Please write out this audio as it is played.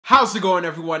How's it going,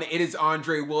 everyone? It is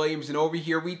Andre Williams, and over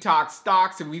here we talk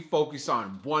stocks and we focus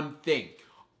on one thing.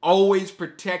 Always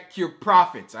protect your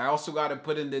profits. I also got to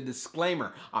put in the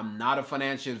disclaimer. I'm not a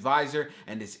financial advisor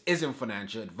and this isn't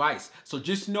financial advice. So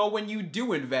just know when you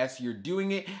do invest, you're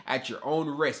doing it at your own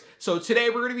risk. So today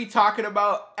we're going to be talking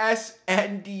about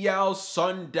SNDL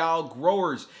Sundial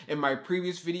growers. In my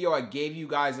previous video, I gave you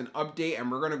guys an update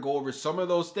and we're going to go over some of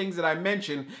those things that I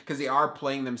mentioned because they are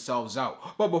playing themselves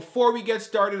out. But before we get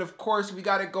started, of course, we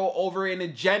got to go over an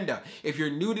agenda. If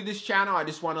you're new to this channel, I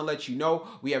just want to let you know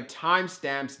we have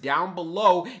timestamps down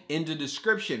below in the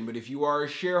description. But if you are a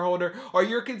shareholder or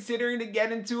you're considering to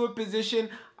get into a position,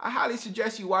 I highly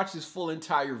suggest you watch this full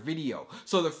entire video.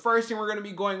 So the first thing we're going to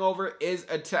be going over is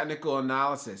a technical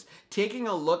analysis, taking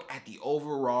a look at the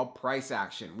overall price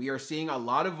action. We are seeing a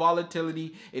lot of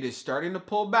volatility. It is starting to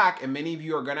pull back, and many of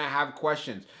you are going to have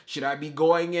questions. Should I be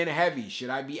going in heavy? Should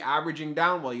I be averaging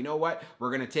down? Well, you know what? We're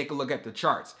going to take a look at the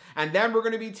charts, and then we're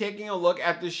going to be taking a look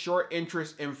at the short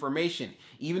interest information.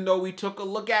 Even though we took a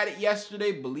look at it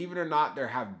yesterday, believe it or not, there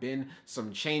have been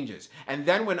some changes. And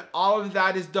then when all of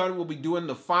that is done, we'll be doing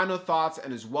the final thoughts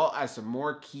and as well as some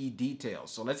more key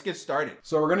details. So let's get started.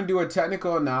 So we're going to do a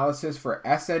technical analysis for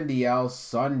SNDL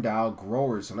Sundial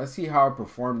growers. So let's see how it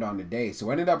performed on the day. So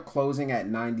it ended up closing at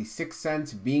 96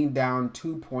 cents, being down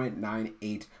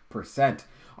 2.98%.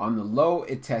 On the low,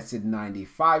 it tested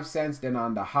 95 cents. Then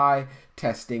on the high,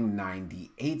 testing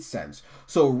 98 cents.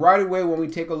 So right away, when we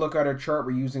take a look at our chart,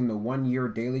 we're using the 1 year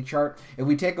daily chart. If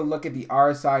we take a look at the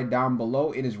RSI down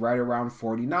below, it is right around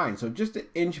 49. So just an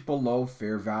inch below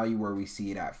fair value where we see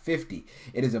it at 50.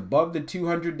 It is above the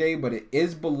 200-day, but it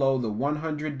is below the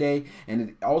 100-day, and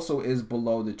it also is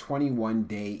below the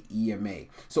 21-day EMA.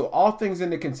 So all things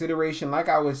into consideration, like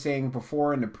I was saying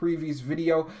before in the previous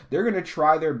video, they're going to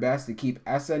try their best to keep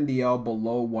SNDL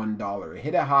below $1. It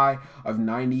hit a high of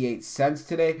 98 cents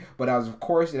today, but as of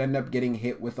course it ended up getting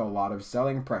hit with a lot of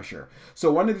selling pressure. So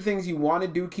one of the things you want to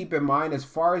do, keep in mind, as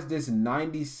far as this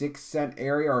 96 cent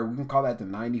area, or we can call that the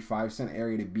 95 cent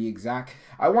area to be exact,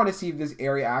 I want to see if this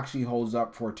area actually holds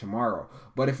up for tomorrow.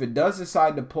 But if it does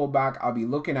decide to pull back, I'll be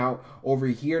looking out over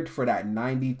here for that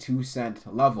 92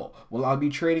 cent level. Will I be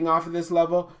trading off of this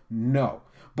level? No.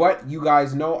 But you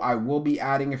guys know I will be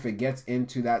adding if it gets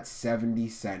into that 70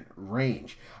 cent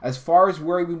range. As far as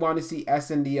where we want to see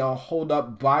SNDL hold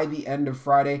up by the end of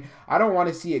Friday, I don't want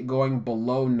to see it going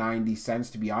below 90 cents,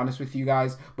 to be honest with you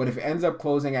guys. But if it ends up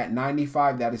closing at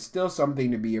 95, that is still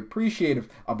something to be appreciative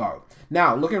about.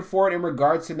 Now, looking forward in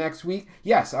regards to next week,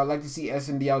 yes, I'd like to see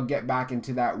SNDL get back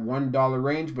into that $1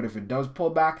 range. But if it does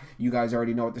pull back, you guys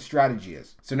already know what the strategy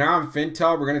is. So now on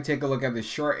Fintel, we're going to take a look at the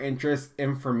short interest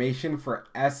information for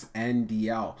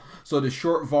SNDL. So the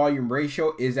short volume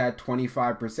ratio is at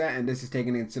 25%, and this is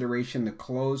taking into consideration the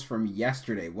close from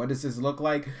yesterday. What does this look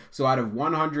like? So out of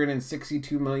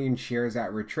 162 million shares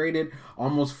that were traded,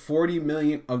 almost 40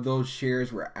 million of those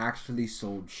shares were actually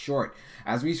sold short.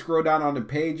 As we scroll down on the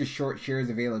page, the short shares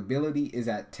availability is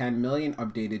at 10 million,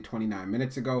 updated 29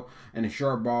 minutes ago, and the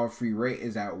short borrow free rate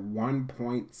is at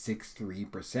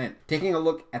 1.63%. Taking a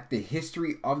look at the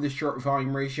history of the short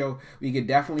volume ratio, we could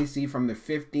definitely see from the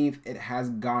 15th, it has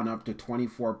gone up to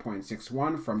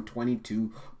 24.61 from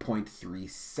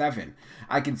 22.37.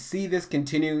 I can see this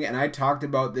continuing, and I talked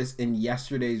about this in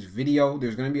yesterday's video.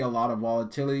 There's going to be a lot of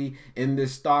volatility in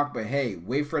this stock, but hey,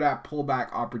 wait for that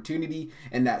pullback opportunity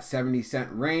in that 70 cent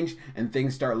range, and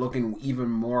things start looking even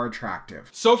more attractive.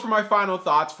 So for my final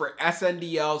thoughts for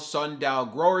SNDL Sundial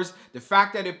growers, the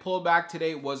fact that it pulled back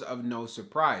today was of no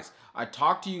surprise. I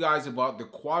talked to you guys about the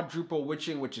quadruple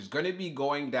witching, which is going to be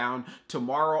going down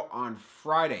tomorrow on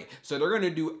Friday. So they're going to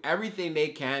do everything they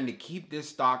can to keep this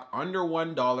stock under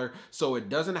 $1 so it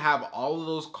doesn't have all of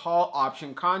those call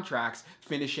option contracts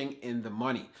finishing in the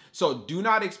money. So do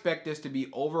not expect this to be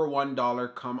over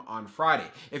 $1 come on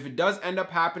Friday. If it does end up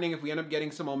happening, if we end up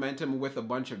getting some momentum with a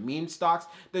bunch of meme stocks,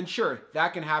 then sure,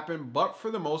 that can happen. But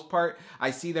for the most part,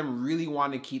 I see them really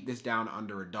want to keep this down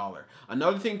under $1.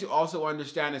 Another thing to also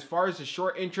understand, as far as the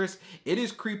short interest, it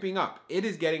is creeping up. It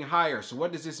is getting higher. So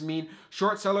what does this mean?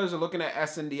 Short sellers are looking at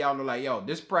SNDL and they're like, yo,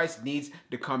 this price needs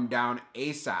to come down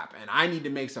ASAP. And I need to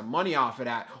make some money off of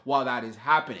that while that is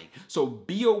happening. So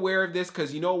be aware of this,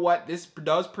 because you know what? This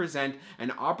does present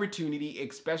an opportunity,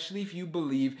 especially if you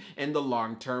believe in the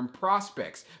long-term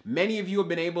prospects. Many of you have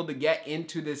been able to get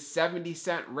into this 70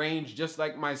 cent range just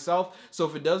like myself. So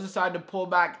if it does decide to pull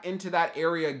back into that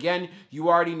area again, you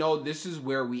already know this is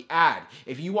where we add.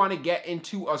 If you want to get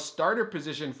into a starter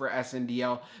position for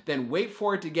SNDL, then wait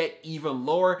for it to get even even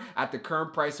lower at the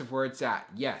current price of where it's at.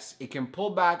 Yes, it can pull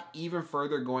back even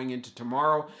further going into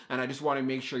tomorrow, and I just want to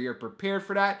make sure you're prepared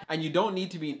for that, and you don't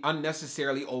need to be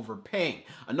unnecessarily overpaying.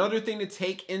 Another thing to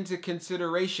take into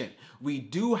consideration, we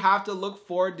do have to look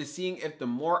forward to seeing if the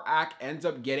MORE Act ends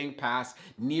up getting passed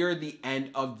near the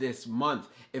end of this month.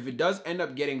 If it does end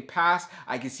up getting passed,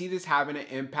 I can see this having an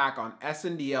impact on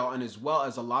SNDL and as well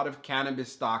as a lot of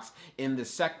cannabis stocks in the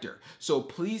sector. So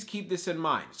please keep this in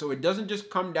mind. So it doesn't just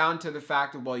come down to the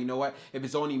fact of, well, you know what, if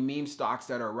it's only meme stocks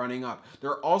that are running up.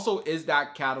 There also is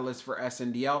that catalyst for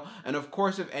SNDL, and of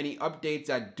course, if any updates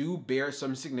that do bear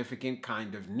some significant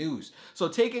kind of news. So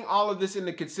taking all of this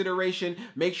into consideration,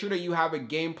 make sure that you have a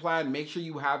game plan, make sure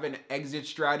you have an exit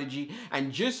strategy,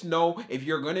 and just know if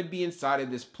you're going to be inside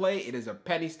of this play, it is a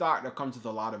penny stock that comes with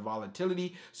a lot of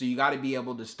volatility, so you got to be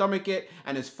able to stomach it.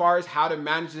 And as far as how to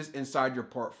manage this inside your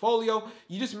portfolio,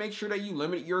 you just make sure that you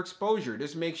limit your exposure.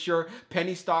 Just make sure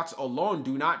penny stocks alone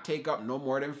do not take up no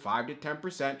more than 5 to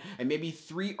 10% and maybe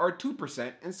 3 or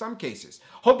 2% in some cases.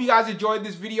 Hope you guys enjoyed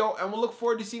this video, and we'll look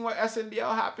forward to seeing what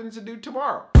SNDL happens to do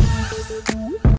tomorrow.